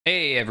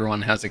Hey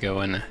everyone, how's it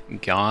going?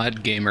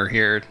 God Gamer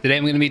here. Today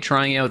I'm going to be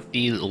trying out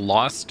the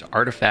Lost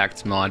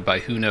Artifacts mod by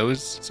Who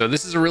Knows. So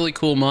this is a really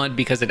cool mod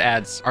because it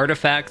adds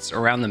artifacts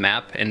around the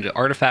map, and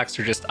artifacts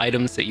are just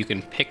items that you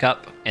can pick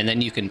up and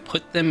then you can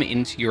put them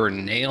into your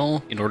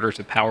nail in order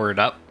to power it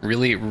up.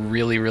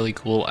 Really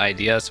cool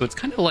idea. So it's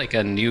kind of like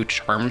a new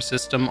charm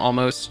system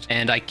almost,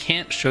 and I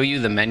can't show you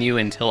the menu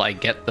until I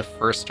get the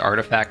first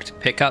artifact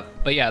pickup.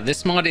 But yeah,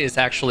 this mod is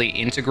actually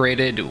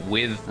integrated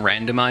with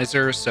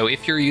Randomizer. So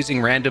if you're using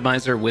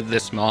Randomizer with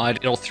this mod,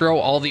 it'll throw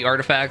all the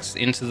artifacts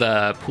into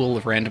the pool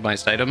of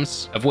randomized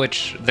items, of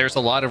which there's a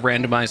lot of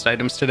randomized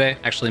items today.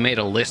 I actually made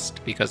a list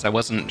because I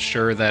wasn't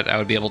sure that I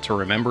would be able to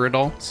remember it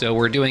all. So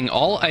we're doing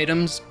all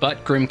items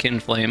but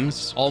Grimkin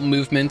Flames. All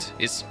movement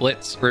is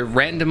split. We're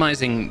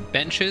randomizing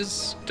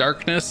benches,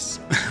 darkness,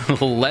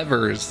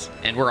 levers,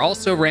 and we're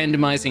also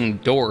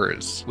randomizing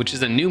doors, which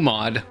is a new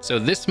mod. So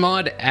this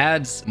mod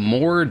adds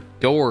more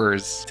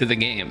doors to the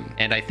game,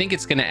 and I think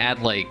it's going to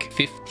add like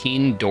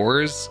 15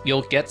 doors.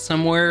 You'll get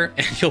somewhere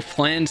and you'll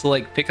plan to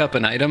like pick up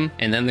an item,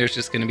 and then there's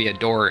just going to be a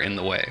door in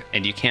the way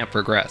and you can't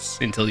progress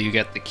until you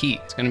get the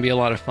key. It's going to be a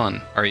lot of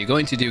fun. Are you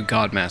going to do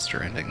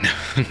Godmaster ending?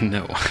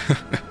 No.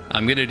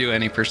 I'm gonna do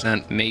any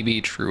percent,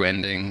 maybe true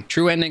ending.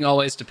 True ending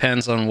always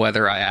depends on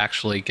whether I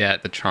actually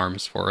get the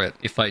charms for it.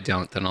 If I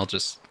don't, then I'll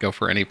just go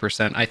for any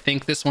percent. I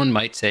think this one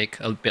might take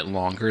a bit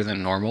longer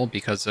than normal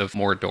because of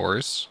more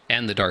doors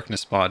and the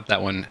darkness mod.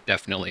 That one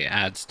definitely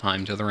adds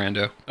time to the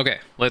rando. Okay,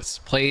 let's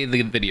play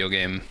the video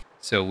game.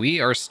 So we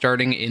are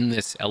starting in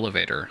this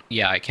elevator.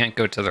 Yeah, I can't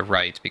go to the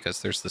right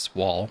because there's this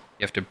wall.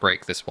 You have to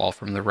break this wall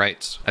from the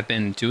right. I've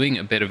been doing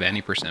a bit of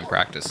any percent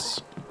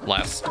practice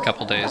last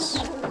couple days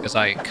because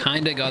I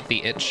kind of got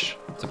the itch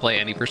to play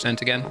any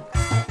percent again.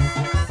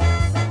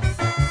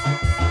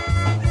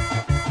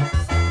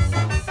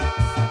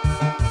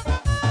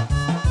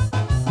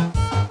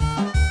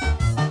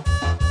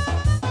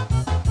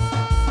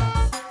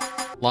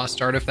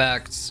 Lost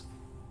artifacts.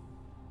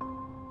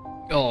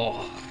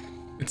 Oh.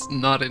 It's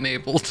not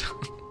enabled.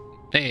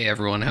 Hey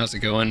everyone, how's it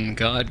going?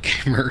 God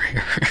Gamer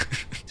here.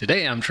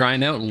 Today I'm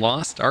trying out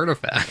Lost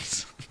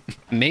Artifacts.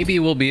 Maybe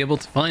we'll be able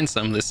to find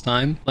some this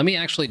time. Let me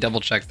actually double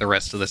check the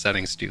rest of the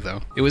settings too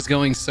though. It was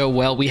going so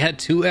well. We had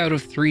 2 out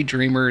of 3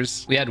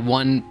 dreamers. We had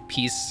 1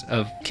 piece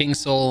of King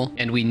Soul,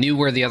 and we knew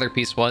where the other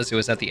piece was. It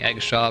was at the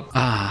egg shop.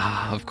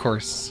 Ah, of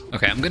course.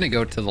 Okay, I'm gonna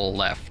go to the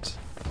left.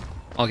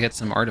 I'll get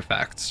some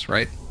artifacts,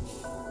 right?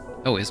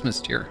 Oh, Isma's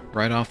tier,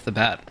 right off the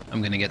bat.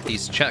 I'm gonna get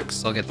these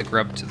checks. I'll get the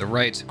grub to the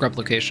right, grub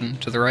location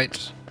to the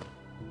right.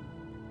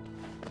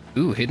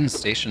 Ooh, hidden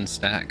station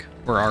stag.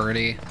 We're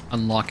already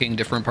unlocking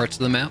different parts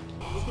of the map.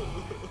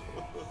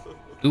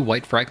 Ooh,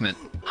 white fragment.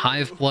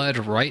 Hive blood,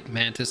 right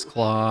mantis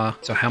claw.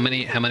 So how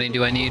many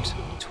do I need?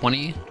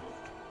 20?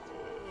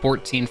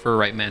 14 for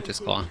right mantis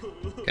claw.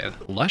 Okay,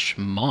 lush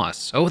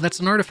moss. Oh,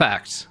 that's an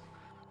artifact.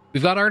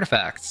 We've got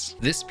artifacts.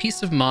 This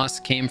piece of moss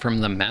came from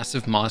the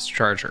massive moss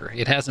charger.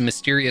 It has a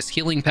mysterious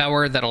healing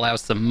power that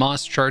allows the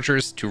moss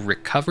chargers to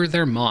recover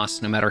their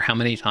moss no matter how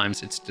many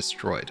times it's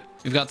destroyed.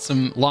 We've got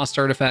some lost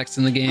artifacts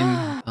in the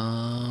game.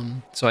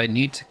 So I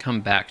need to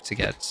come back to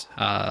get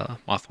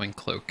Mothwing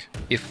Cloak.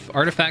 If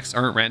artifacts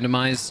aren't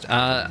randomized,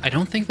 I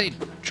don't think they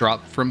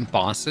drop from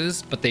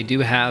bosses, but they do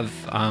have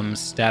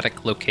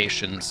static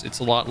locations.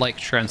 It's a lot like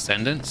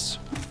Transcendence,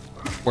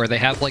 where they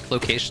have like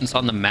locations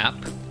on the map.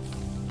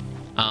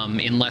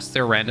 Unless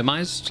they're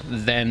randomized,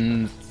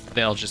 then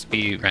they'll just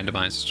be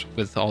randomized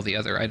with all the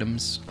other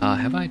items.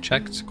 Have I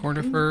checked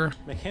Cornifer?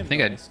 I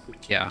think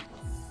yeah,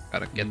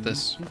 gotta get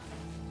this.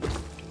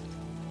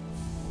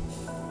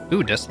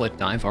 Ooh, Desolate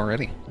Dive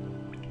already.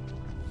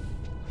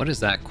 What is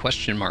that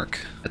question mark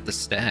at the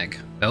stag?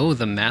 Oh,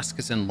 the mask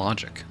is in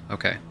logic.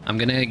 Okay, I'm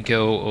gonna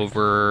go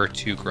over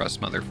to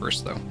Grossmother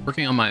first though.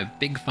 Working on my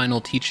big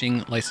final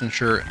teaching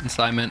licensure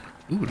assignment.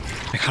 Ooh,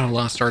 I got a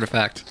lost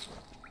artifact.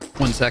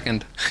 1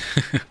 second.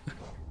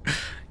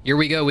 Here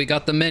we go, we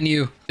got the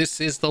menu. This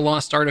is the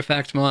Lost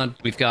Artifact mod.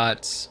 We've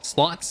got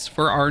slots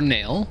for our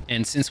nail,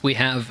 and since we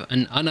have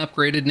an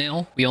unupgraded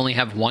nail, we only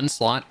have 1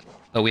 slot,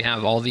 but we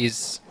have all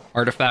these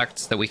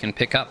artifacts that we can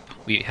pick up.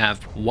 We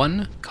have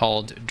one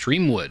called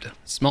Dreamwood,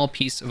 small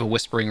piece of a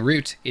whispering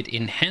root. It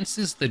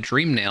enhances the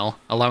dream nail,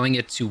 allowing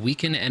it to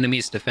weaken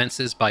enemies'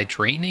 defenses by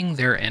draining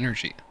their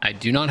energy. I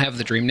do not have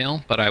the dream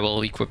nail, but I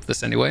will equip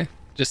this anyway,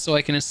 just so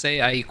I can say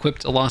I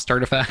equipped a lost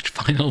artifact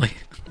finally.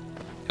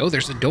 Oh,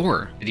 there's a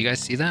door. Did you guys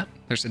see that?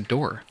 There's a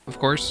door, of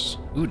course.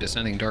 Ooh,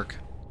 Descending Dark.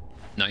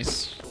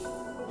 Nice.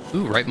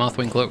 Ooh, right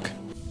Mothwing Cloak.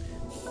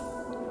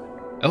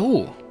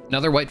 Oh,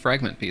 another white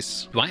fragment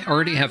piece. Do I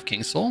already have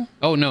King Soul?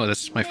 Oh no,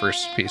 this is my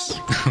first piece.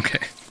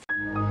 Okay.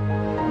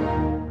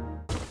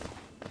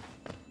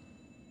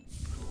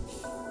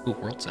 Ooh,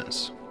 World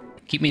Sense.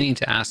 Keep meaning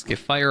to ask if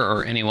Fire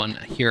or anyone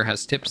here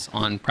has tips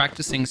on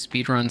practicing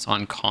speedruns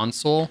on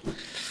console.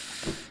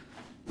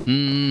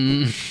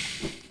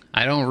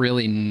 I don't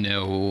really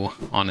know,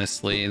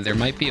 honestly. There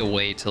might be a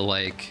way to,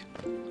 like...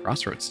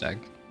 Crossroads Stag.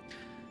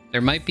 There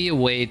might be a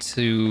way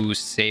to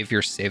save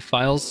your save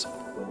files.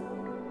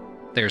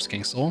 There's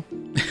King Soul.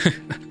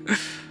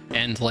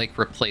 can like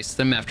replace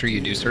them after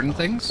you do certain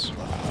things.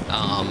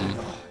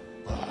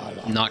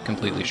 Not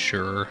completely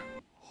sure.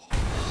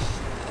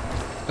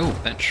 Oh,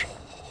 bench.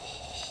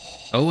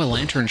 Oh, a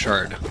lantern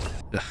shard.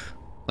 Ugh.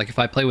 Like if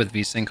I play with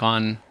VSync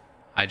on,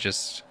 I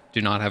just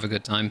do not have a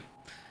good time.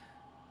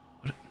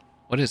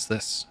 What is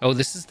this? Oh,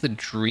 this is the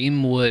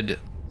Dreamwood.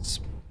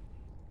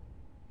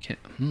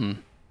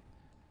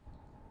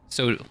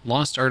 So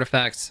Lost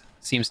Artifacts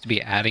seems to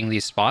be adding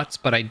these spots,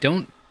 but I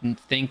don't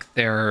think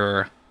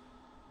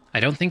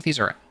these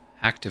are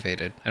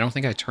activated. I don't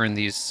think I turn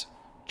these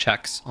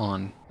checks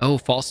on. Oh,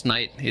 False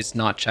Knight is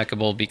not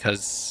checkable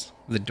because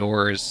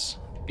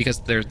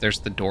there's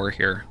the door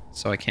here,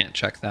 so I can't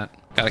check that.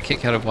 Got a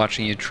kick out of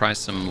watching you try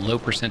some low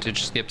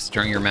percentage skips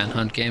during your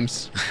manhunt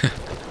games.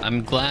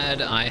 I'm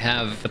glad I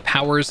have the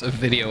powers of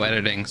video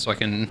editing so I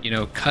can, you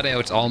know, cut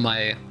out all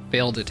my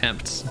failed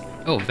attempts.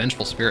 Oh,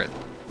 Vengeful Spirit.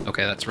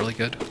 Okay, that's really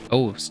good.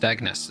 Oh,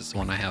 Stag Nest is the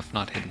one I have,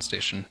 not Hidden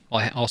Station.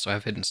 Well, I also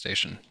have Hidden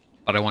Station,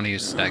 but I want to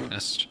use Stag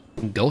Nest.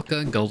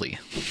 Gulka Gully.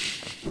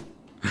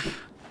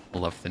 I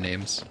love the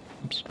names.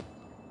 Oops.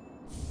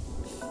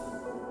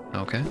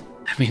 Okay.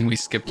 I mean, we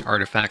skipped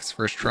Artifacts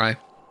first try.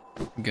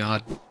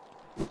 God.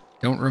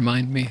 Don't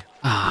remind me.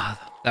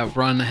 Ah, that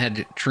run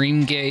had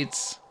Dream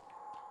Gates.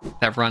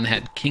 That run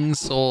had King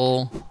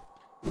Soul.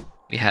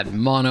 We had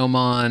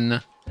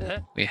Monomon.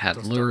 We had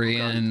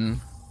Lurian.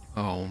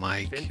 Oh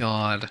my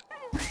god.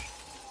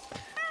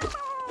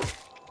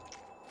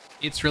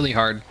 It's really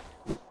hard.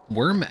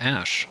 Worm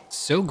Ash.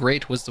 So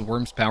great was the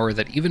worm's power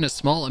that even a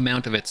small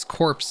amount of its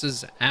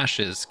corpse's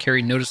ashes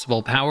carry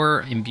noticeable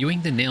power.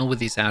 Imbuing the nail with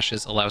these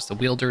ashes allows the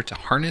wielder to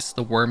harness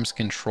the worm's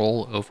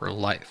control over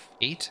life.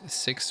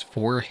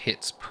 864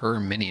 hits per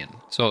minion.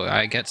 So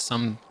I get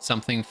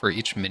something for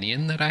each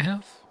minion that I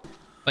have.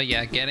 But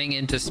yeah, getting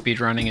into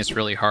speedrunning is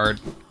really hard.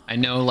 I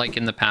know like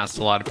in the past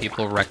a lot of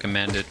people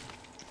recommended.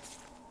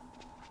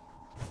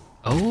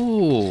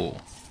 Oh.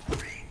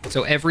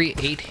 So every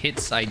 8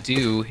 hits I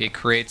do, it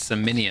creates a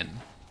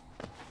minion.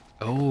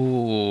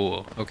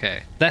 Oh,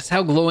 okay. That's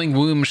how Glowing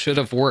Womb should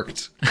have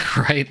worked,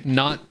 right?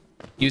 Not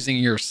using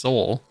your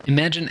soul.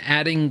 Imagine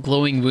adding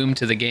Glowing Womb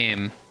to the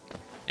game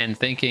and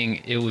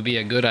thinking it would be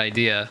a good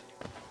idea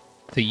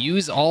to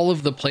use all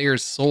of the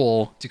player's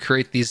soul to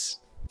create these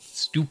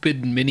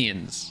stupid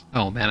minions.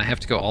 Oh man, I have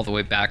to go all the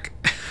way back.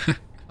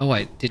 Oh,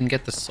 I didn't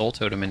get the soul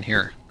totem in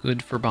here.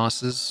 Good for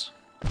bosses.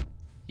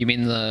 You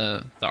mean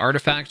the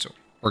artifact?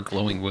 Or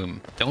Glowing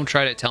Womb. Don't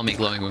try to tell me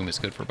Glowing Womb is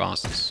good for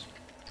bosses.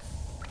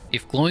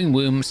 If Glowing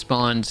Womb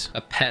spawned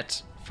a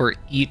pet for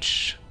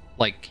each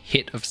like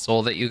hit of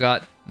soul that you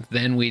got,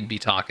 then we'd be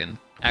talking.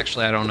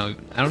 Actually, I don't know.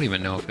 I don't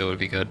even know if it would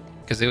be good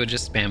because it would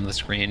just spam the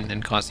screen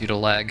and cause you to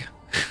lag.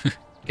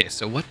 Okay,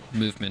 so what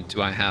movement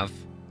do I have?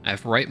 I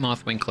have Right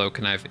Mothwing Cloak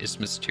and I have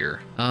Isthmus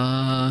Tear.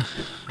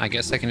 I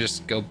guess I can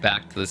just go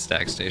back to the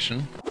Stag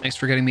Station. Thanks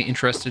for getting me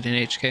interested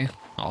in HK.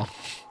 Oh,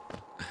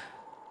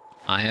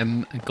 I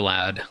am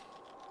glad.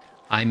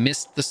 I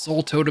missed the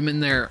soul totem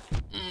in there.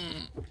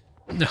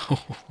 No,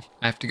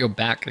 I have to go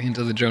back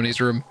into the Joni's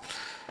room.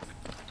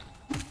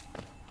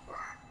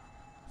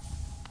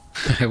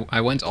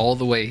 I went all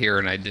the way here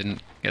and I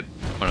didn't get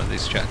one of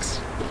these checks.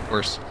 Of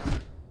course.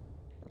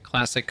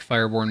 Classic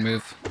Fireborn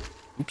move.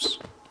 Oops.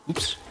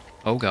 Oops.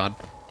 Oh god.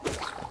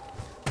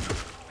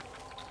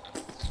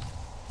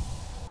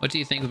 What do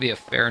you think would be a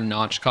fair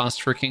notch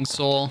cost for King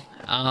Soul?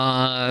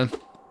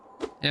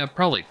 Yeah,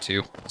 probably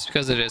 2. It's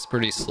because it is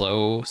pretty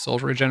slow soul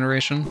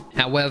regeneration.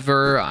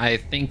 However, I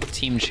think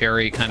Team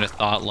Cherry kind of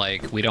thought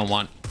like, we don't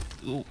want...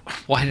 Ooh,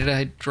 why did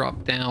I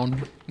drop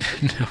down?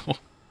 No.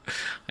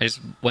 I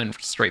just went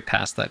straight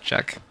past that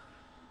check.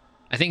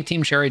 I think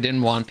Team Cherry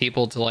didn't want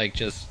people to like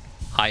just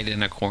hide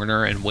in a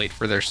corner and wait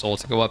for their soul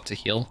to go up to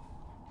heal.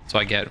 So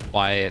I get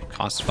why it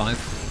costs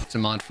 5. It's a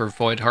mod for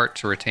Void Heart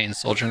to retain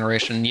soul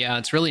generation. Yeah,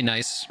 it's really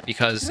nice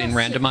because in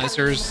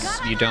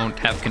randomizers, you don't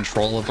have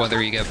control of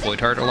whether you get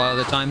Void Heart a lot of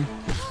the time.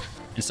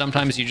 And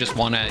sometimes you just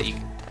want to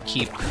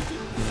keep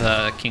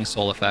the King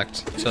Soul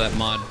effect. So that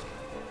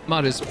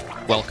mod is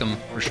welcome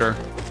for sure.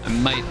 I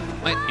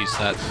might use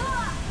that.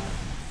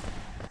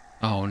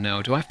 Oh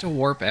no, do I have to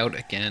warp out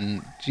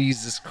again?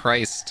 Jesus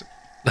Christ.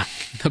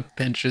 The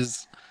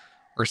benches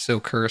are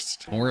so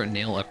cursed. More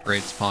nail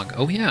upgrades, Pog.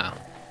 Oh yeah.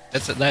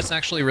 That's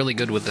actually really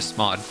good with this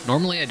mod.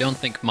 Normally I don't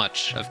think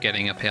much of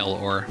getting a Pale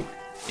Ore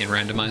in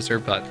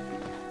Randomizer, but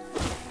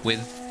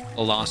with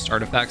a Lost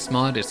Artifacts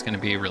mod, it's going to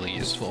be really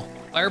useful.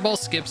 Fireball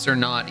skips are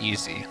not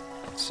easy,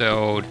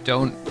 so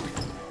don't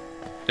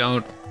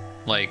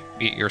like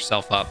beat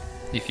yourself up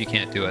if you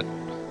can't do it.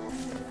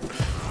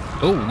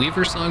 Oh,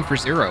 Weaver Song for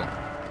 0.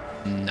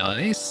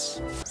 Nice.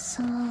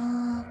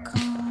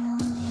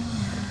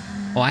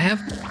 Oh, I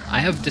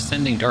have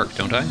Descending Dark,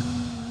 don't I?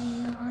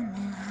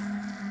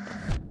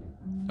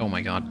 Oh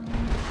my god.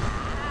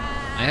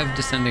 I have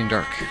Descending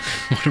Dark.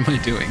 What am I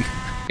doing?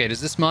 Okay,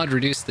 does this mod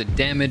reduce the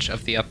damage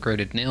of the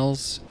upgraded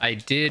nails? I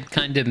did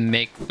kind of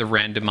make the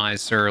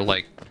randomizer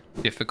like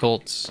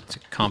difficult to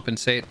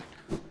compensate.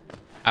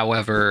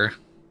 However,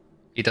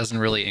 It doesn't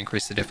really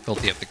increase the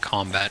difficulty of the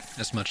combat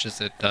as much as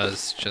it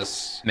does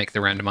just make the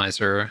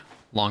randomizer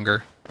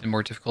longer and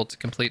more difficult to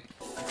complete.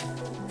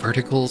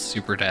 Vertical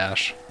super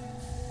dash.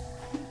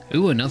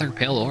 Ooh, another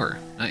pale ore.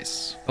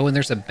 Nice. Oh, and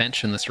there's a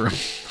bench in this room.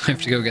 I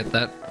have to go get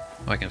that.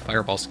 Oh, I can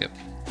fireball skip.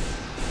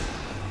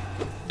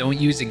 Don't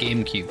use a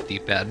GameCube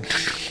D-pad.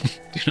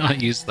 Do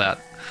not use that.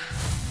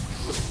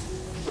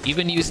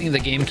 Even using the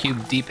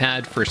GameCube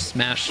D-pad for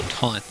smash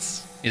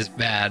taunts is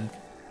bad,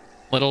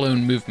 let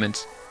alone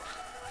movement.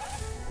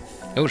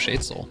 Oh,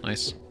 Shade Soul,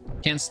 nice.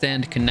 Can't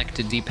stand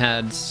connected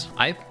D-pads.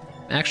 I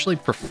actually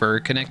prefer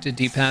connected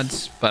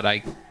D-pads, but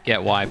I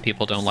get why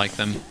people don't like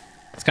them.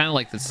 It's kind of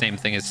like the same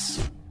thing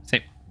as...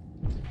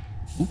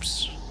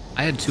 Oops,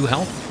 I had 2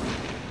 health.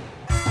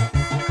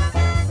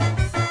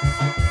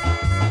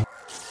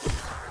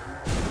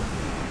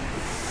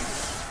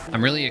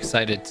 I'm really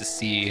excited to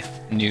see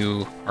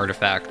new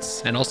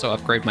artifacts and also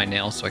upgrade my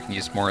nails so I can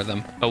use more of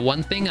them. But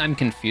one thing I'm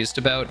confused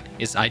about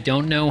is I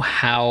don't know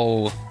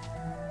how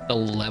the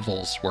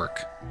levels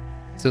work.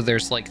 So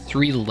there's like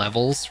 3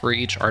 levels for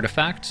each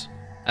artifact.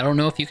 I don't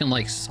know if you can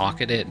like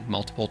socket it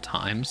multiple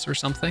times or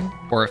something,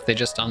 or if they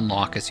just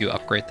unlock as you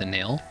upgrade the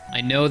nail.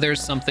 I know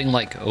there's something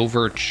like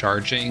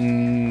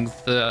overcharging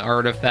the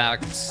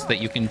artifacts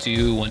that you can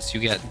do once you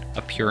get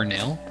a pure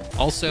nail.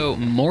 Also,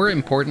 more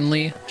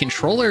importantly,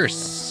 controllers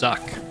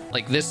suck.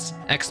 Like this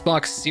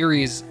Xbox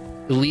Series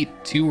Elite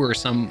 2 or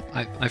some,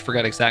 I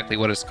forgot exactly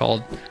what it's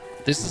called.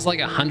 This is like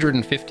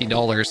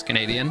 $150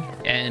 Canadian,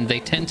 and they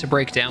tend to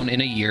break down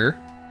in a year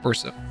or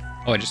so.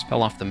 Oh, I just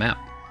fell off the map.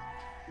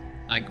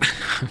 I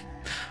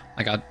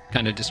got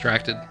kind of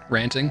distracted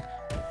ranting.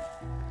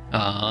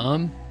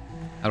 How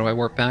do I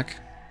warp back?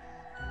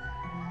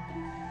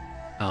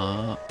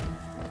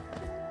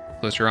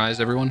 Close your eyes,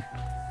 everyone.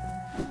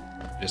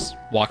 Just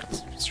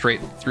walked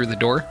straight through the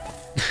door.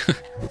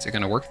 Is it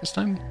gonna work this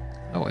time?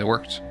 Oh, it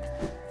worked.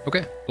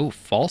 Okay. Oh,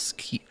 false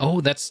key.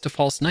 Oh, that's to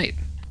false knight.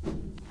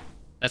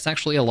 That's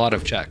actually a lot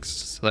of checks,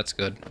 so that's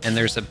good. And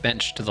there's a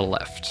bench to the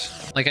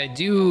left. Like, I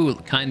do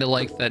kind of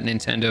like that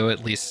Nintendo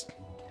at least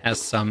has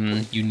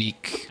some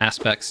unique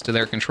aspects to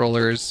their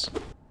controllers.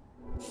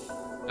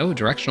 Oh,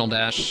 directional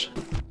dash.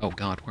 Oh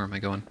god, where am I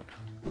going?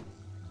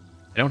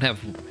 I don't have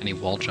any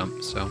wall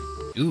jump, so...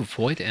 Ooh,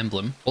 void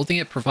emblem. Holding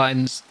it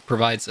provides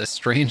a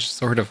strange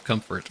sort of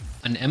comfort.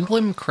 An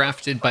emblem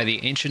crafted by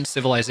the ancient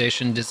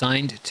civilization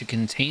designed to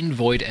contain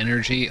void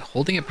energy.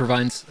 Holding it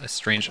provides a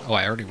strange... Oh,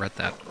 I already read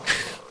that.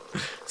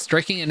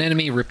 Striking an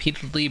enemy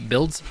repeatedly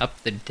builds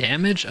up the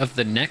damage of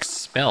the next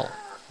spell.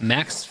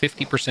 Max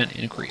 50%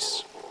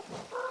 increase.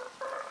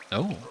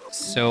 Oh,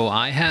 so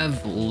I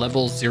have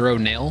level 0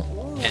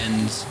 nail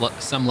and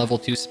some level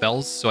 2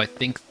 spells, so I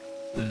think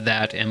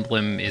that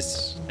emblem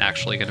is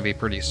actually going to be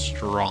pretty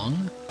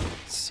strong.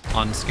 It's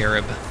on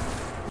Scarab.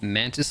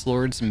 Mantis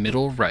Lord's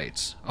middle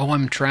right. Oh,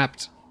 I'm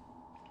trapped.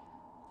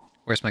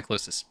 Where's my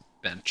closest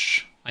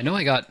bench? I know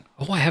I got...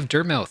 Oh, I have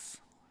Dirtmouth.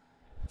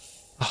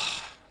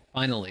 Oh,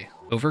 finally.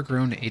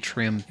 Overgrown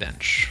atrium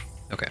bench.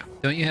 Okay.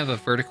 Don't you have a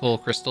vertical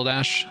crystal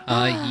dash?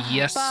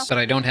 Yes, but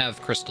I don't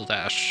have crystal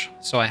dash.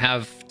 So I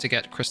have to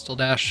get crystal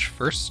dash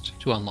first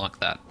to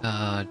unlock that.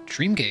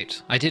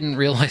 Dreamgate. I didn't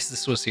realize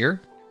this was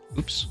here.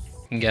 Oops.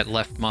 Can get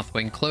left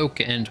Mothwing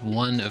Cloak and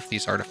one of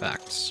these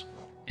artifacts.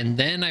 And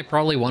then I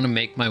probably want to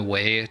make my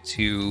way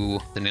to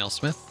the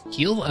Nailsmith.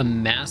 Heal a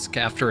mask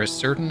after a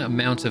certain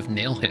amount of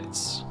nail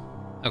hits.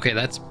 Okay,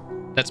 that's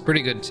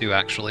pretty good too,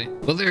 actually.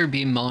 Will there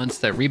be mods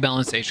that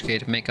rebalance HK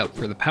to make up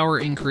for the power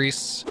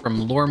increase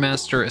from Lore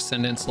Master,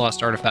 Ascendants,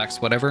 Lost Artifacts,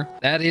 whatever?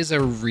 That is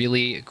a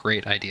really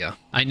great idea.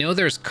 I know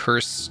there's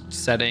curse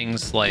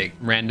settings like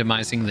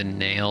randomizing the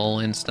nail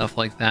and stuff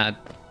like that,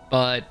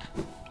 but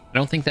I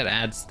don't think that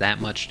adds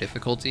that much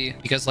difficulty,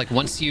 because like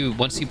once you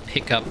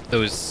pick up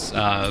those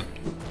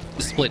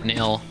split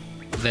nail,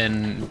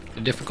 then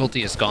the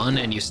difficulty is gone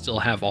and you still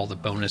have all the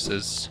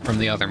bonuses from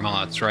the other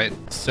mods, right?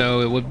 So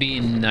it would be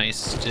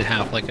nice to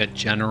have like a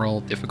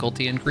general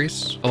difficulty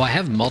increase. Oh, I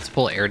have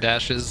multiple air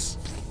dashes.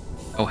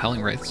 Oh,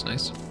 Helling Wraith's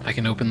nice. I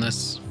can open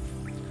this.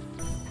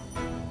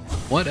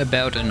 What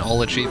about an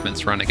all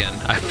achievements run again?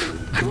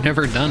 I've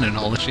never done an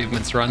all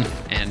achievements run,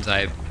 and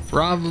I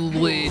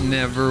probably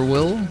never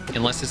will,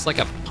 unless it's like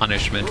a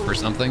punishment for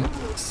something.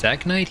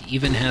 Sagnite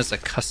even has a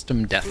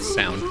custom death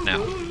sound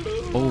now.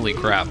 Holy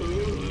crap.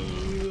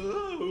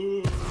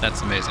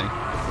 That's amazing.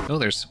 Oh,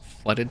 there's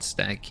Flooded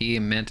Stag Key,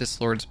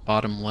 Mantis Lord's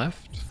bottom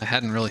left. I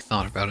hadn't really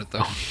thought about it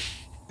though.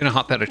 Gonna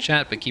hop out of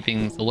chat, but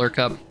keeping the lurk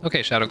up.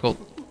 Okay, Shadow Cult.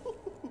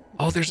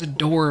 Oh, there's a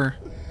door.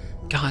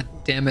 God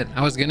damn it.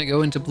 I was gonna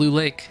go into Blue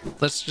Lake.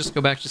 Let's just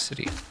go back to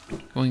City.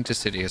 Going to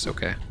City is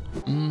okay.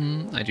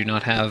 I do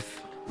not have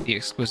the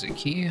exquisite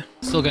key.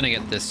 Still gonna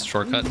get this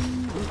shortcut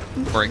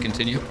before I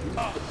continue.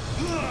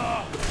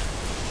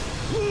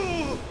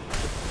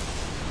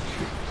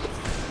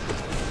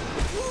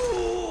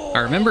 I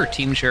remember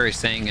Team Cherry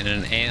saying in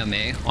an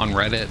AMA on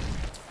Reddit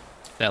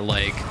that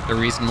like the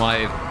reason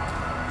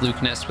why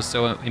Luke Nest was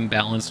so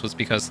imbalanced was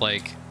because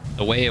like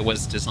the way it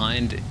was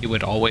designed, it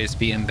would always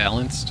be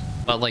imbalanced.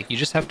 But like, you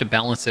just have to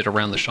balance it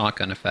around the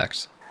shotgun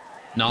effect,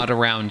 not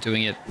around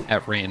doing it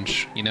at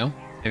range, you know?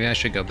 Maybe I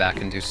should go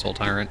back and do Soul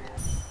Tyrant.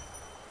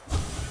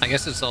 I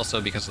guess it's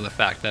also because of the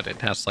fact that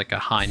it has like a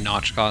high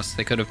notch cost.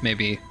 They could have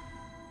maybe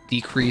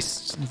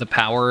decreased the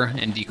power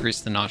and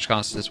decreased the notch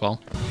cost as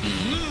well.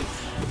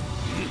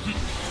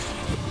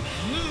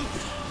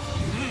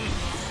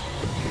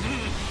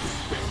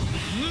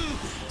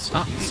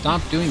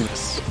 Stop doing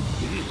this.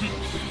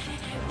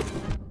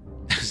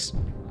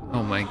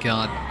 Oh my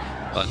god.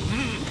 But...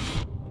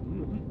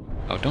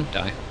 oh, don't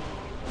die.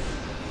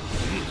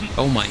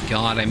 Oh my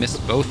god, I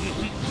missed both.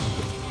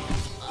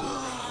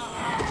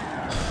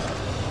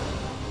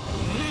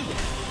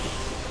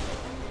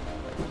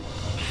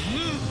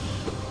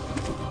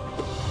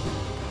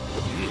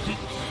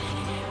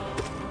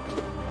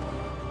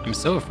 I'm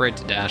so afraid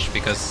to dash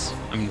because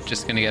I'm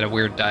just gonna get a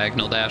weird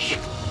diagonal dash.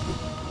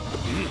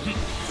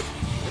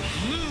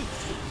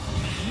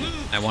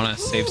 I want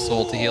to save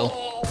soul to heal.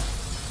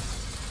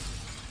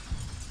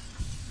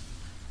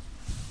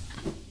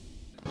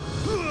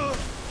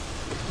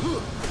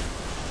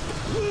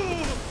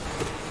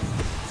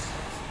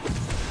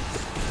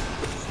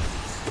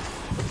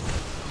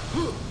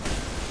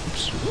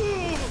 Oops.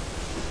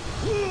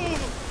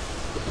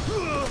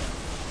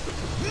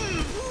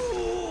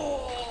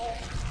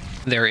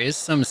 There is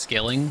some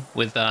scaling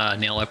with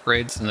nail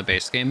upgrades in the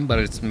base game, but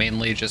it's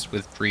mainly just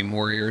with Dream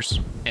Warriors.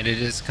 And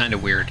it is kind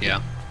of weird,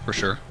 yeah, for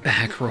sure.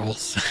 Back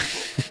rolls.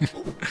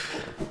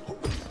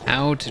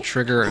 How to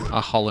trigger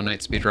a Hollow Knight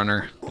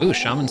speedrunner. Ooh,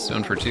 Shaman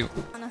Stone for 2.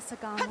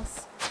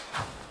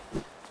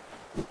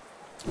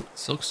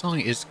 Silk Song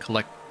is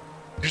collect...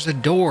 there's a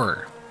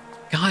door!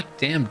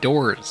 Goddamn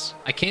doors.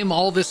 I came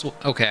all this...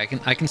 okay,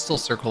 I can still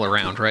circle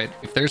around, right?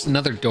 If there's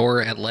another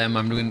door at Lem,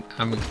 I'm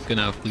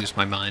gonna lose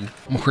my mind.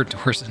 More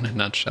doors in a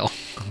nutshell.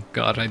 Oh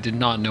god, I did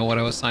not know what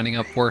I was signing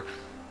up for.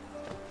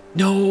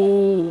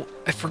 No!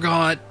 I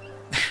forgot!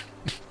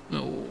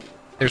 No.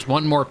 There's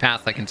one more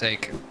path I can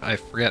take. I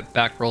forget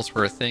back rolls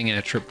were a thing and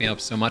it tripped me up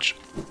so much.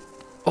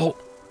 Oh!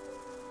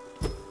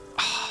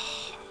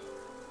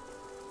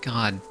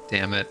 God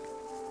damn it.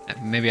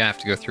 Maybe I have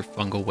to go through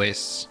fungal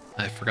wastes.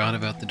 I forgot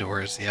about the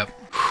doors, yep.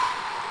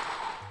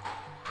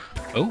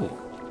 Oh,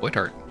 Void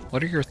Heart.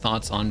 What are your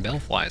thoughts on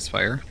Bellflies,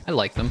 Fire? I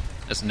like them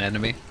as an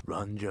enemy.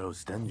 I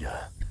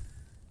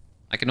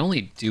can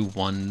only do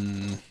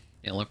one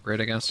nail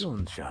upgrade, I guess.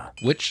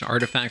 Which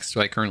artifacts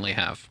do I currently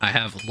have? I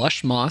have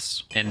Lush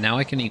Moss, and now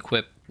I can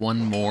equip one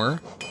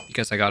more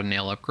because I got a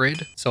nail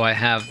upgrade. So I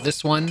have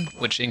this one,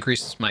 which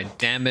increases my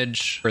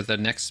damage for the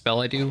next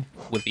spell I do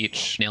with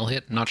each nail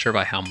hit. I'm not sure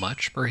by how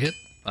much per hit,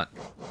 but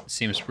it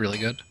seems really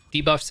good.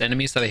 Debuffs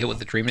enemies that I hit with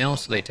the Dream Nail,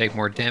 so they take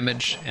more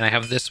damage. And I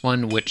have this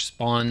one, which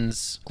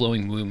spawns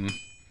Glowing Womb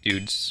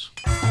dudes.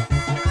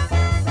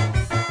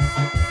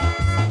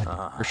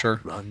 For sure.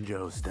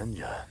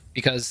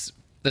 Because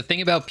the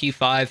thing about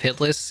P5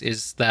 hitless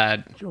is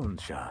that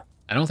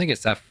I don't think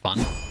it's that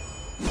fun,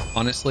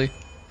 honestly.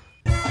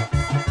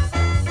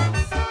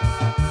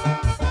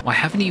 I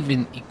haven't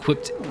even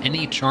equipped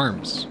any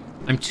charms.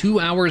 I'm 2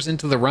 hours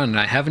into the run and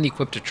I haven't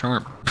equipped a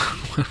charm.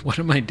 What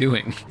am I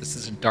doing? This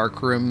is a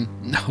dark room.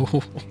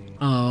 No.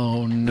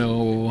 Oh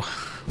no.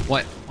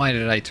 Why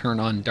did I turn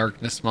on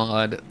darkness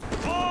mod?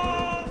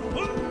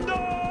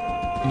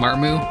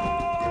 Marmu?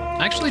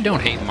 I actually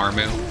don't hate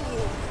Marmu.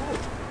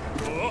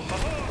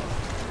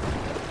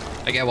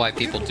 I get why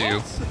people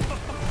do.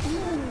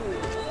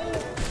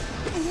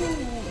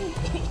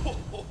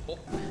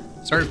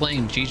 Started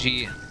playing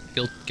GG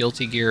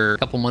Guilty Gear a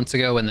couple months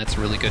ago, and that's a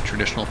really good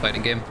traditional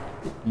fighting game.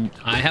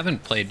 I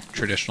haven't played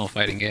traditional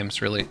fighting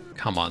games, really.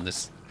 Come on,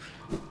 this...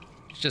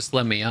 just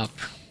let me up.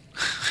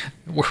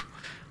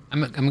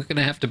 I'm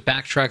gonna have to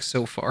backtrack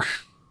so far.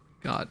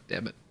 God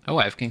damn it. Oh,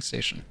 I have King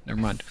Station. Never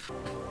mind.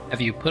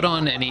 Have you put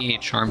on any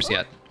charms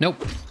yet?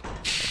 Nope.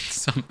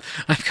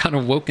 I've got a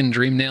Woken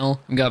Dream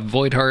Nail. I've got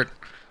Void Heart.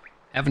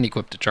 Haven't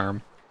equipped a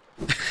charm.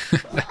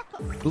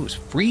 Ooh,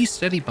 free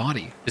steady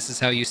body. This is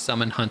how you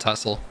summon Hunt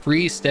Hustle.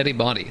 Free steady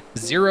body.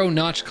 0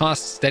 notch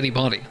cost steady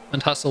body.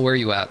 Hunt Hustle, where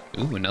you at?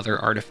 Ooh, another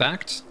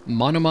artifact.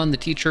 Monomon the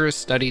teacher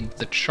studied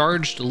the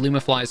charged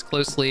Lumaflies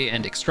closely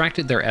and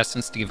extracted their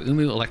essence to give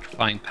Umu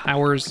electrifying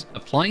powers.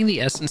 Applying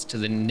the essence to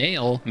the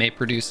nail may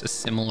produce a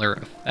similar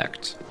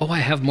effect. Oh, I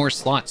have more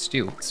slots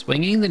too.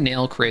 Swinging the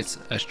nail creates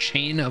a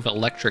chain of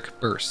electric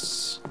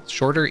bursts.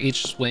 Shorter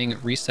each swing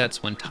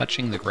resets when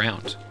touching the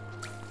ground.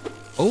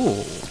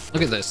 Oh,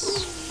 look at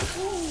this.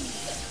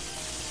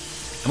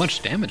 How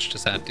much damage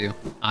does that do?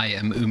 I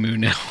am Umu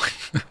now.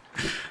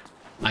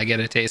 I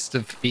get a taste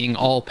of being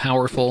all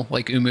powerful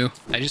like Umu.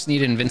 I just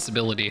need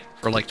invincibility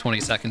for like 20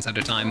 seconds at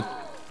a time.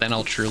 Then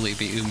I'll truly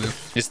be Umu.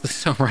 Is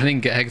this a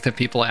running gag that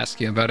people ask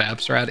you about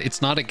Absrad?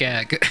 It's not a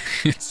gag.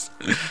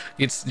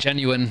 It's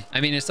genuine. I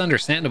mean, it's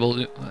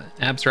understandable.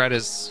 Absrad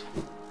is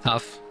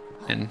tough.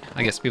 And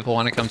I guess people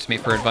want to come to me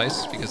for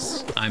advice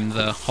because I'm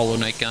the Hollow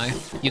Knight guy.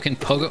 You can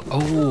pogo...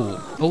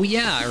 Oh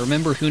yeah, I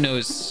remember Who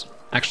Knows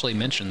actually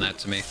mentioned that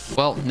to me.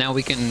 Well, now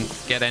we can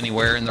get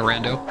anywhere in the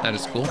rando. That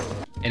is cool.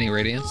 Any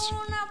radiance?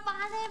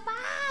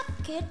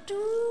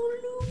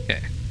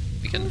 Okay,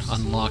 we can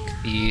unlock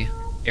the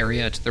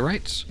area to the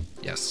right.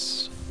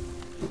 Yes.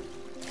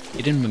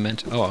 Hidden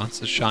memento. Oh,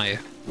 it's a Shy.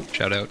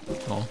 Shout out.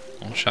 Oh,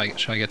 Shy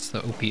gets the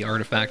OP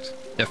artifact.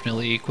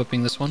 Definitely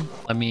equipping this one.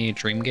 Let me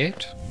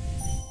Dreamgate.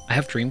 I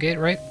have Dreamgate,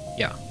 right?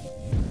 Yeah.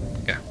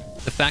 Okay.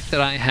 The fact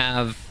that I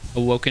have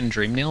Awoken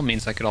Dreamnail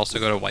means I could also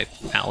go to White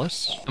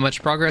Palace. How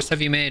much progress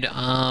have you made?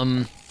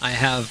 I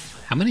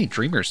have... How many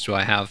Dreamers do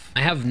I have?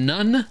 I have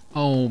none?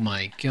 Oh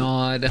my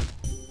god.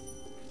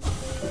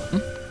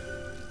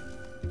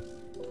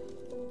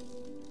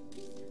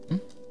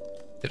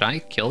 Did I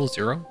kill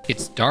 0?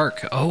 It's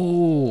dark.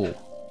 Oh,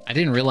 I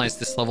didn't realize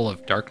this level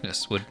of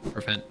darkness would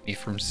prevent me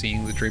from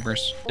seeing the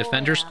Dreamers.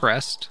 Defender's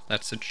Crest,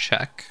 that's a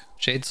check.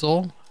 Shade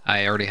Soul,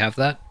 I already have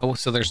that. Oh,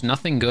 so there's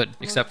nothing good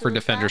except for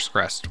Defender's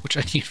Crest, which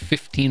I need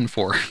 15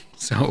 for.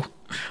 So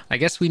I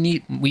guess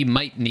we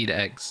might need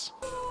eggs.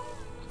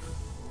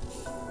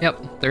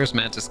 Yep, there's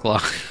Mantis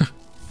Claw.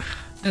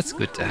 That's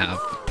good to have.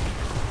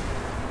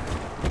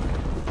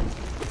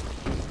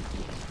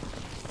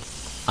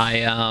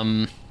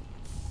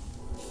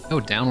 Oh,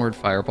 downward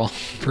fireball.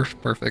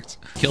 Perfect.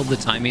 Killed the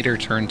Time Eater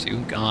turn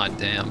 2. God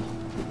damn.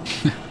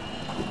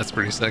 That's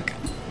pretty sick.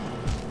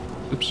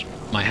 Oops.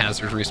 My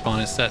hazard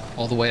respawn is set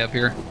all the way up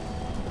here.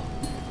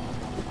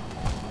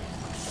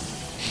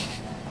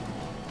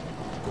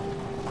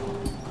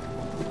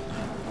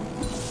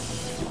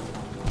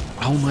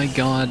 Oh my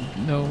god,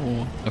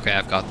 no. Okay,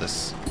 I've got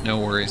this. No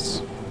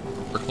worries.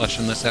 We're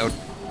clutching this out.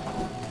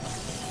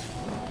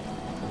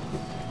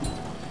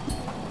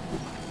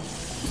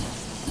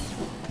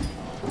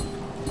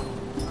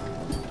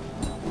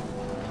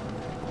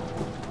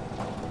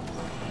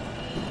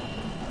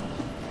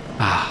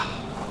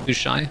 Who's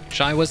Shy?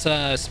 Shy was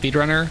a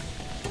speedrunner.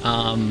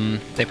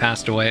 They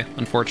passed away,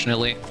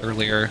 unfortunately,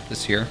 earlier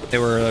this year. They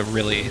were a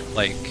really,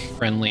 like,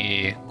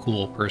 friendly,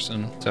 cool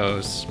person, so it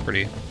was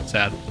pretty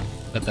sad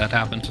that that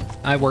happened.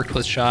 I worked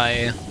with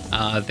Shy.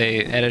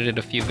 They edited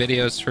a few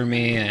videos for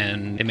me,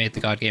 and they made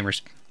the God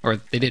Gamers, or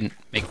they didn't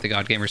make the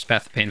God Gamers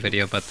Path of Pain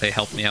video, but they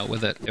helped me out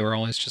with it. They were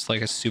always just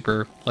like a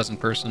super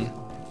pleasant person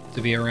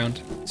to be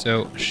around.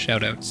 So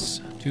shout outs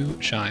to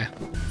Shy.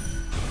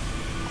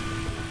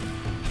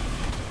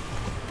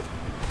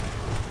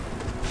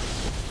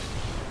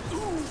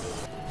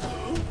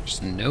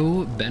 There's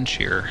no bench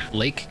here.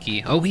 Lake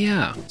key. Oh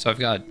yeah. So I've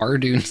got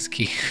Bardoon's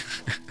key.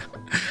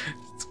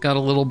 It's got a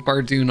little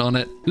Bardoon on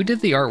it. Who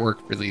did the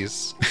artwork for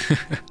these?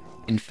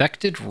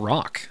 Infected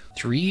Rock.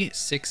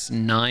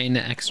 369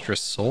 extra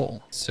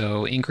soul.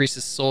 So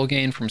increases soul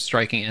gain from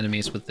striking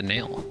enemies with the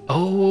nail.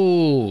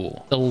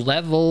 Oh, the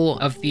level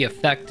of the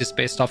effect is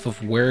based off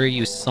of where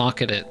you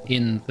socket it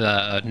in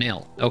the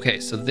nail. Okay,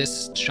 so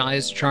this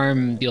Shy's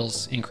Charm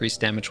deals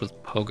increased damage with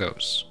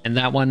pogos. And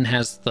that one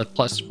has the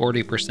plus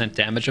 40%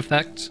 damage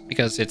effect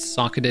because it's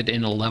socketed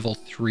in a level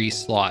 3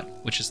 slot,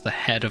 which is the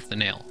head of the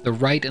nail. The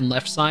right and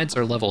left sides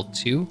are level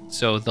 2,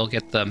 so they'll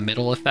get the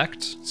middle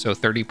effect. So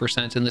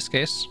 30% in this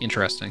case.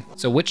 Interesting.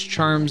 So which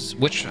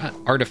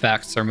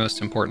artifacts are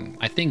most important?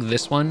 I think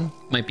this one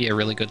might be a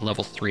really good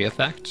level 3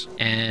 effect.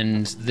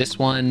 And this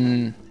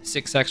one,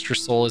 6 extra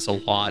soul is a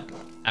lot.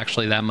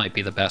 Actually, that might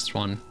be the best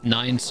one.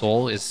 9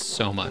 soul is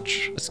so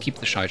much. Let's keep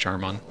the Shy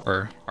Charm on,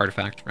 or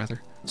artifact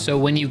rather. So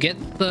when you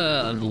get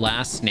the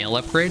last nail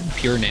upgrade,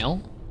 Pure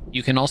Nail,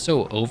 you can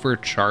also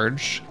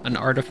overcharge an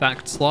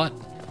artifact slot.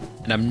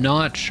 And I'm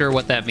not sure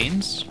what that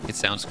means. It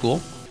sounds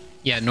cool.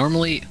 Yeah,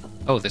 normally...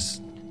 Oh,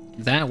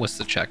 that was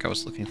the check I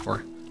was looking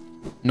for.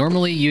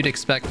 Normally, you'd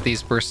expect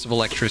these bursts of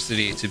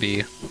electricity to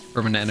be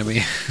from an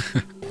enemy.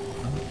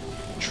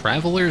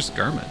 Traveler's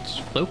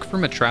Garment. Cloak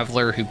from a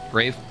traveler who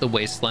braved the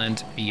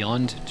wasteland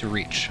beyond to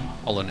reach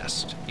Hollow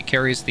Nest. It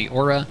carries the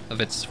aura of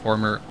its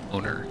former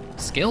owner.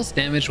 Scales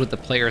damage with the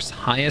player's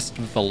highest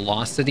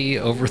velocity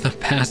over the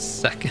past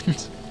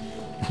second.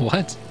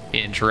 What?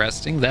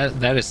 Interesting.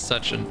 That is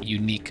such a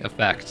unique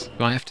effect.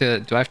 Do I have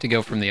to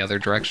go from the other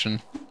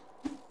direction?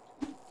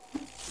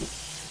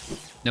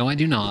 No, I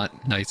do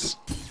not. Nice.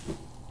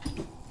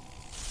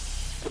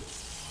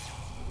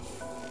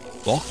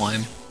 Wall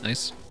climb.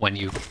 Nice. When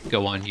you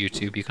go on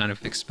YouTube, you kind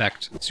of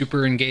expect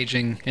super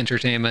engaging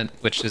entertainment,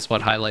 which is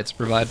what highlights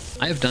provide.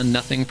 I have done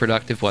nothing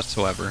productive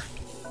whatsoever.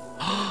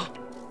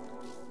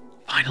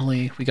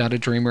 Finally, we got a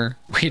Dreamer.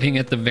 Waiting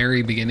at the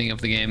very beginning of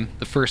the game.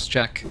 The first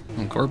check.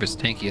 Oh, Gorb is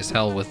tanky as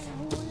hell with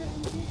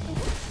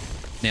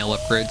nail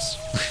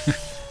upgrades.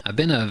 I've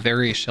been a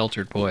very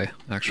sheltered boy,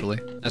 actually.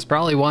 That's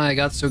probably why I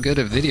got so good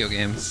at video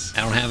games.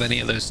 I don't have any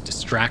of those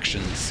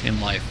distractions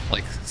in life,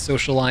 like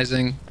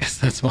socializing. I guess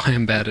that's why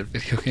I'm bad at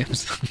video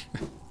games.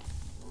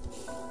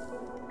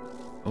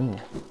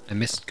 Oh, I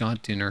missed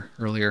God Tuner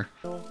earlier.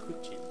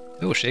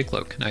 Oh, Shade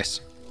Cloak,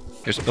 nice.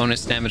 There's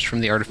bonus damage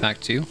from the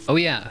artifact too. Oh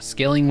yeah,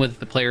 scaling with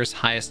the player's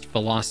highest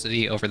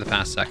velocity over the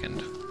past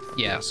second.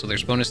 Yeah, so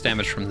there's bonus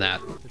damage from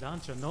that.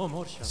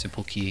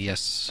 Simple key,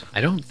 yes. I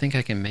don't think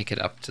I can make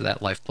it up to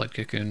that Lifeblood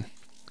Cocoon.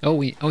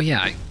 Oh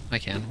yeah, I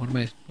can. What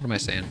am I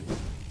saying?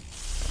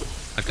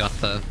 I've got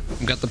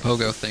the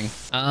pogo thing.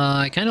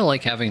 I kind of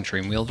like having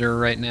Dream Wielder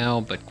right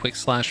now, but Quick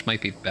Slash might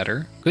be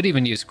better. Could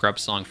even use Grub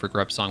Song for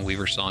Grub Song,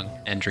 Weaver Song,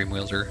 and Dream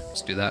Wielder.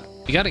 Let's do that.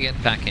 We got to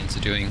get back into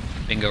doing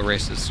bingo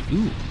races.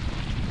 Ooh,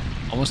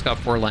 almost got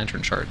 4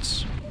 lantern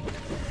shards.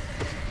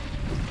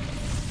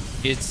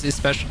 It's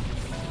especially.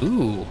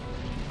 Ooh,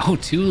 oh,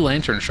 2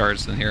 lantern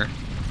shards in here.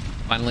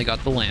 Finally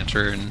got the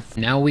lantern.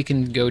 Now we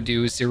can go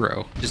do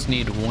 0. Just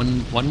need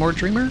one more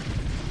dreamer,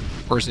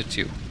 or is it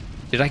 2?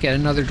 Did I get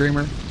another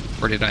dreamer?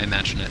 Or did I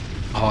imagine it?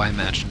 Oh, I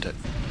imagined it.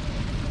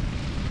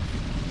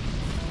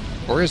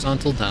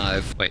 Horizontal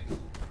dive. Wait.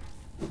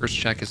 First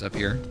check is up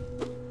here.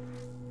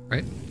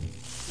 Right?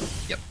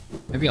 Yep.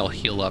 Maybe I'll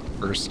heal up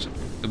first.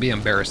 It'll be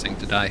embarrassing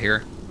to die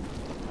here.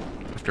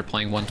 After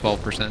playing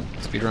 112%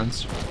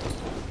 speedruns.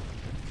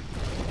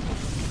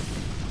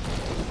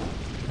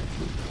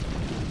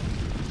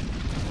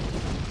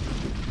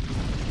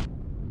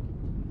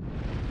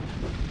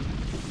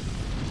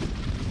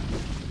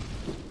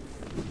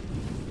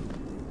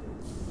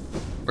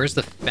 Where's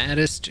the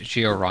fattest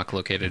Geo Rock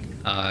located?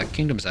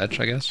 Kingdom's Edge,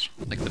 I guess.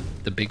 Like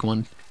the big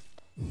one.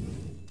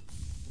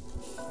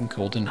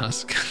 Golden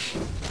Husk.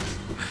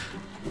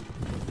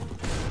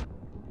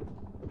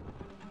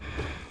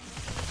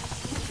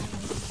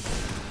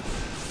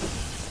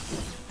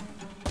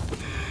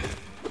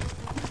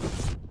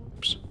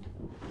 Oops.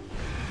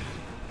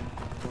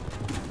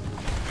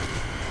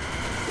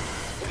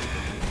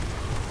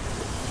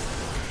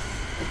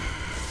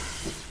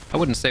 I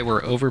wouldn't say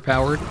we're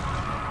overpowered.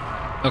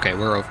 Okay,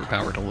 we're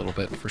overpowered a little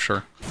bit, for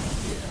sure.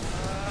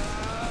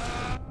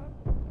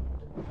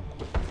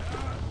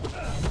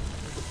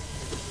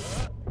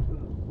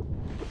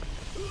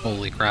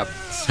 Holy crap,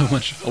 so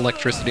much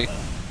electricity.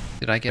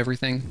 Did I get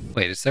everything?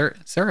 Wait, is there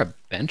a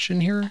bench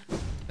in here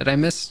that I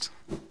missed?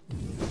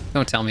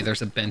 Don't tell me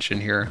there's a bench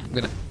in here.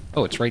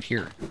 Oh, it's right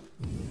here.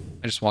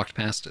 I just walked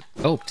past it.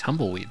 Oh,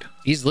 tumbleweed.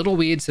 These little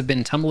weeds have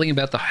been tumbling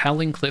about the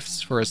Howling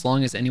Cliffs for as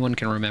long as anyone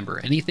can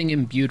remember. Anything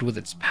imbued with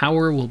its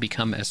power will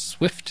become as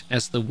swift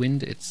as the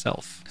wind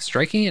itself.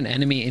 Striking an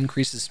enemy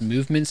increases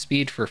movement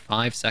speed for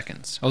 5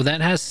 seconds. Oh,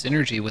 that has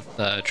synergy with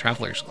the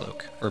Traveler's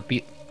Cloak. Or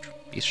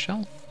Beast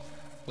Shell?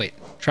 Wait,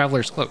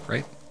 Traveler's Cloak,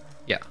 right?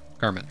 Yeah,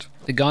 garment.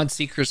 The God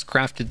Seekers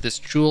crafted this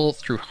jewel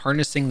through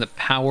harnessing the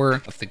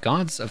power of the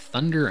gods of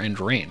thunder and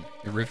rain.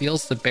 It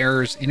reveals the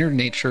bearer's inner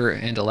nature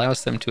and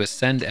allows them to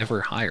ascend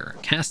ever higher.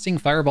 Casting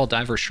Fireball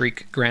Diver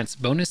Shriek grants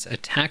bonus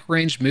attack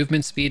range,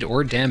 movement speed,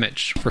 or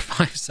damage for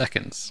 5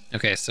 seconds.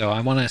 Okay, so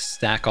I want to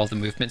stack all the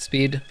movement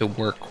speed to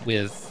work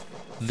with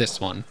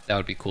this one. That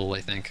would be cool, I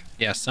think.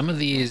 Yeah, some of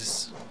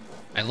these,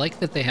 I like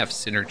that they have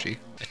synergy.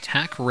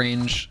 Attack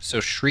range,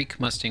 so Shriek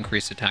must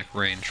increase attack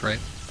range, right?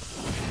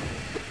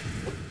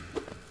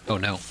 Oh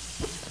no.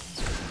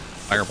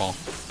 Fireball.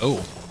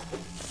 Oh.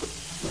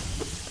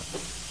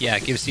 Yeah,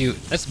 it gives you...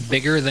 That's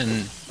bigger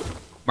than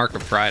Mark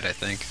of Pride, I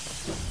think.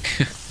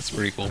 That's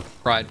pretty cool.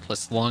 Pride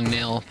plus Long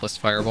Nail plus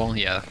Fireball.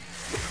 Yeah.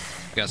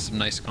 Got some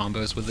nice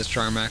combos with this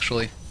charm,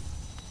 actually.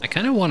 I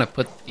kind of want to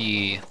put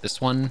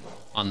this one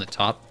on the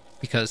top,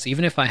 because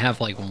even if I have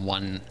like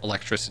 1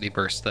 electricity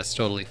burst, that's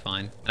totally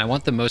fine. And I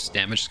want the most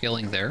damage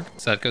scaling there,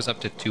 so that goes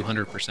up to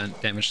 200%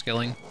 damage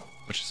scaling,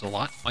 which is a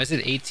lot. Why is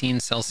it 18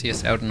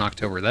 Celsius out in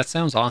October? That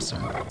sounds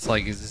awesome. It's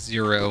like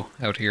 0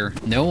 out here.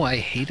 No, I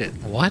hate it.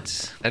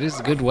 What? That is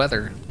good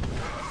weather.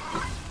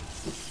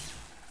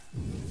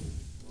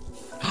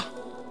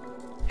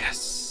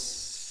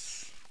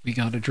 Yes. We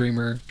got a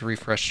dreamer to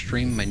refresh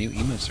stream. My new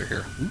emotes are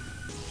here. Ooh.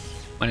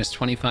 Minus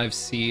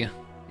 25C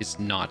is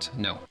not.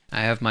 No.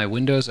 I have my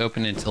windows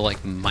open until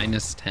like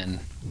minus 10.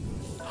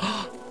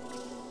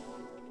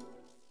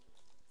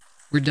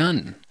 We're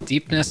done.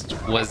 Deep Nest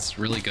was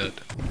really good.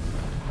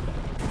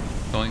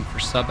 Going for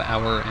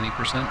sub-hour any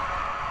percent.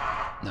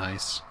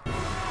 Nice.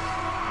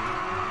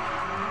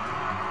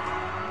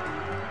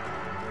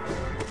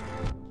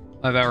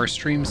 Five-hour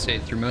stream,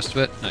 stayed through most of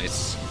it.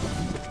 Nice.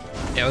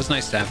 Yeah, it was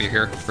nice to have you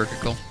here,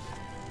 Vertical.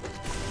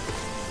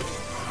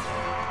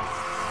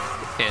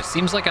 Okay, it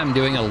seems like I'm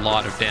doing a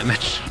lot of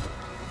damage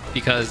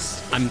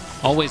because I'm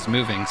always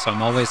moving, so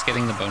I'm always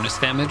getting the bonus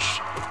damage.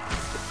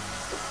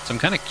 So I'm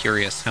kind of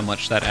curious how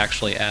much that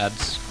actually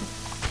adds.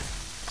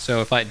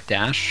 So if I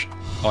dash...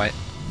 Oh, wait.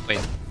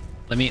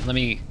 Let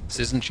me... This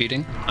isn't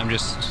cheating. I'm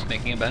just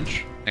making a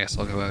bench. I guess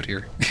I'll go out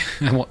here.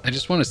 I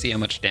just want to see how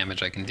much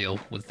damage I can deal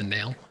with the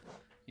nail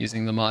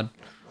using the mod.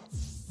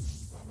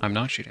 I'm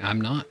not cheating.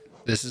 I'm not.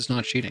 This is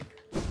not cheating.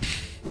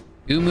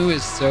 Umu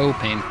is so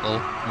painful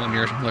when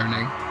you're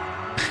learning.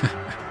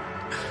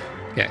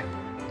 Okay.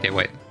 Okay,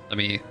 wait. Let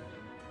me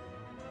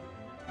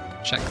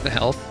check the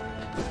health.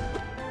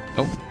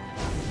 Oh.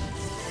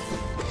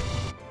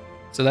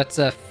 So that's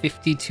a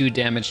 52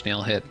 damage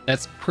nail hit.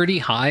 That's pretty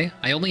high.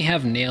 I only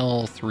have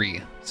nail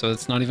 3, so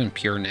it's not even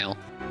pure nail.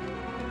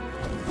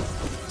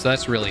 So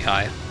that's really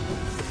high.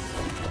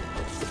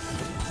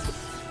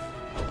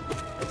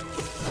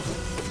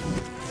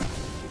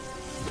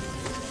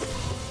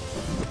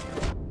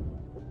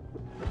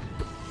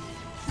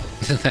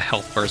 The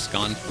health bar's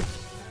gone.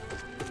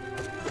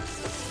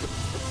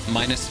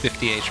 minus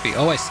 50 HP.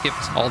 Oh, I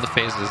skipped all the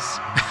phases.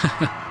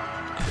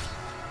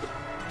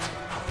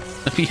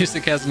 The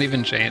music hasn't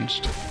even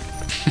changed.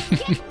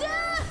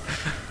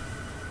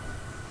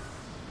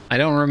 I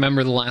don't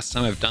remember the last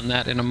time I've done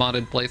that in a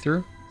modded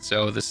playthrough,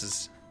 so this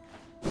is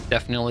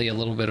definitely a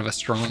little bit of a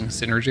strong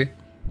synergy.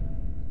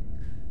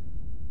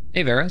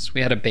 Hey Varus,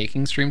 we had a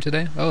baking stream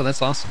today. Oh,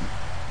 that's awesome.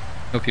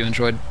 Hope you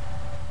enjoyed.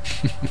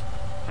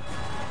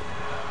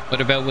 What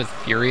about with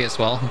Fury as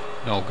well?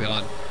 Oh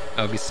god,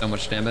 that would be so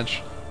much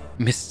damage.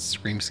 Missed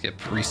scream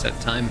skip, reset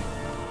time.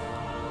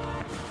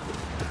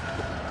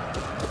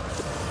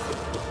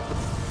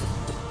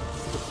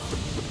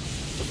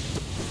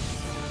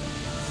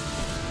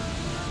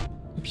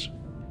 Oops.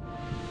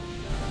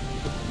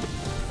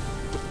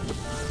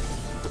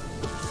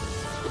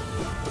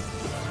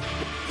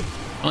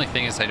 Only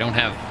thing is I don't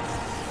have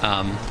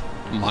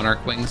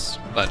Monarch wings,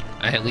 but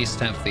I at least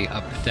have the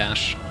up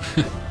dash.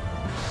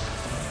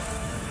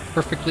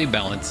 Perfectly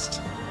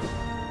balanced.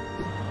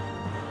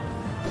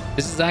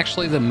 This is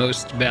actually the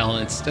most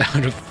balanced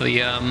out of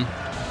the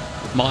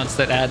mods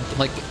that add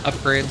like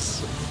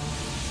upgrades.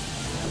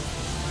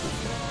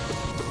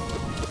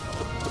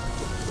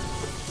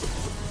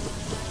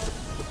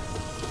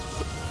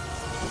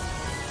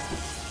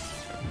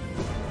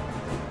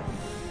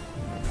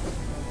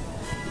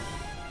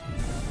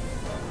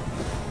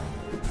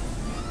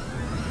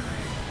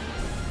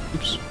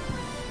 Oops.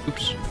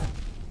 Oops.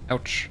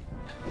 Ouch.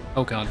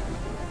 Oh god.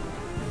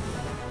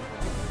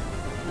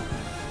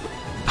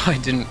 I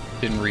didn't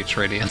reach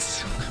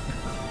Radiance.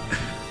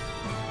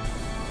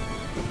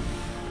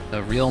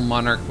 The real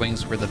Monarch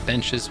wings were the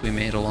benches we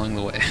made along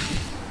the way.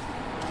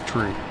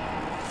 True.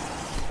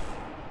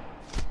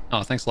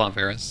 Oh, thanks a lot,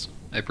 Varus.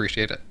 I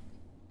appreciate it.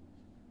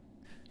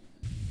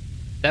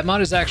 That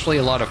mod is actually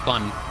a lot of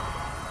fun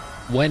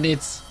when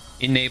it's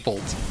enabled.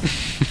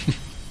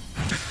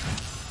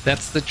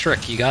 That's the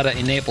trick. You gotta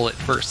enable it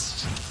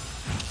first.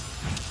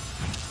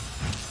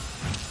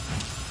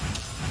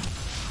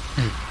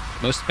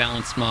 Most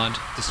balanced mod.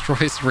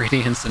 Destroys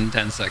Radiance in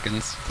 10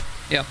 seconds.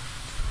 Yep.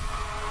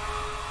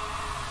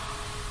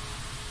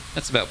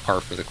 That's about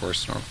par for the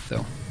course,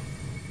 though.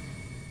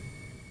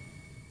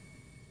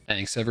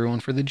 Thanks everyone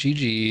for the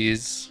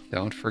GGs.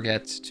 Don't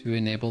forget to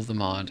enable the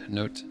mod.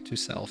 Note to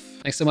self.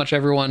 Thanks so much,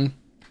 everyone.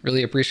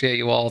 Really appreciate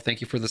you all.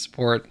 Thank you for the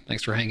support.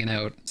 Thanks for hanging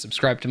out.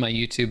 Subscribe to my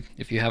YouTube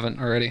if you haven't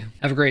already.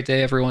 Have a great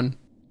day, everyone.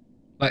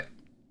 Bye.